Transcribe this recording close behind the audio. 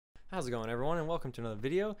How's it going, everyone, and welcome to another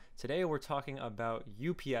video. Today we're talking about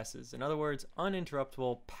UPSs, in other words,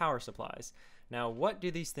 uninterruptible power supplies. Now, what do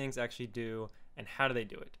these things actually do, and how do they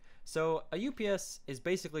do it? So a UPS is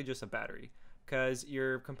basically just a battery, because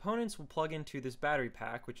your components will plug into this battery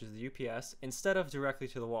pack, which is the UPS, instead of directly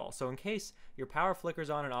to the wall. So in case your power flickers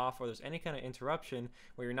on and off, or there's any kind of interruption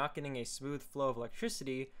where you're not getting a smooth flow of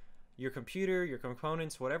electricity, your computer, your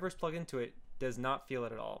components, whatever's plugged into it, does not feel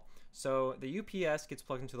it at all. So the UPS gets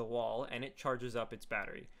plugged into the wall and it charges up its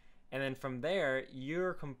battery. And then from there,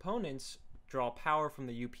 your components draw power from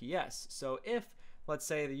the UPS. So if, let's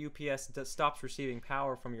say, the UPS stops receiving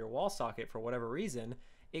power from your wall socket for whatever reason,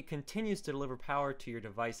 it continues to deliver power to your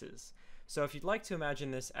devices. So if you'd like to imagine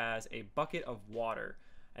this as a bucket of water,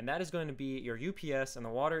 and that is going to be your UPS, and the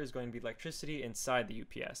water is going to be electricity inside the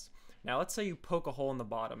UPS. Now let's say you poke a hole in the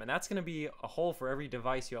bottom, and that's going to be a hole for every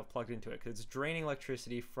device you have plugged into it, because it's draining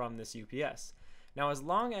electricity from this UPS. Now as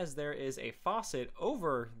long as there is a faucet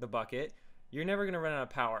over the bucket, you're never going to run out of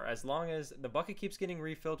power. As long as the bucket keeps getting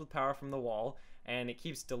refilled with power from the wall, and it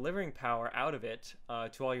keeps delivering power out of it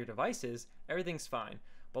to all your devices, everything's fine.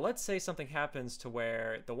 But let's say something happens to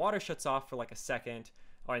where the water shuts off for like a second,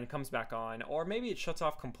 and comes back on, or maybe it shuts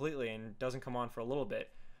off completely and doesn't come on for a little bit.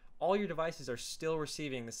 All your devices are still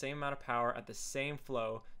receiving the same amount of power at the same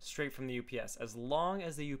flow straight from the UPS, as long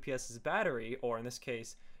as the UPS's battery, or in this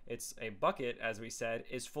case it's a bucket as we said,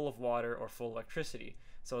 is full of water or full of electricity.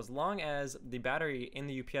 So as long as the battery in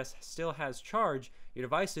the UPS still has charge, your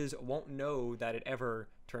devices won't know that it ever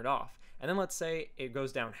turned off. And then let's say it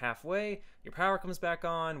goes down halfway, your power comes back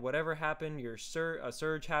on, whatever happened, a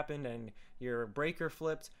surge happened and your breaker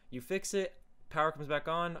flipped, you fix it, power comes back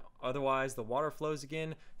on, otherwise the water flows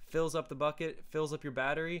again, fills up the bucket, fills up your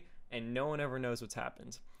battery, and no one ever knows what's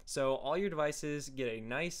happened. So all your devices get a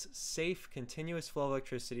nice, safe, continuous flow of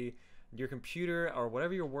electricity. Your computer or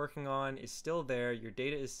whatever you're working on is still there, your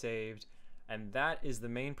data is saved, and that is the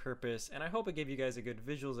main purpose. And I hope it gave you guys a good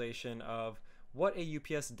visualization of what a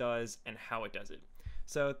UPS does and how it does it.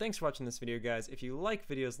 So thanks for watching this video, guys. If you like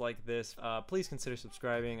videos like this, please consider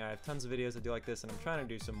subscribing. I have tons of videos that do like this, and I'm trying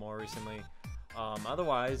to do some more recently.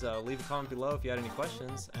 Otherwise, leave a comment below if you had any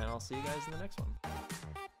questions, and I'll see you guys in the next one.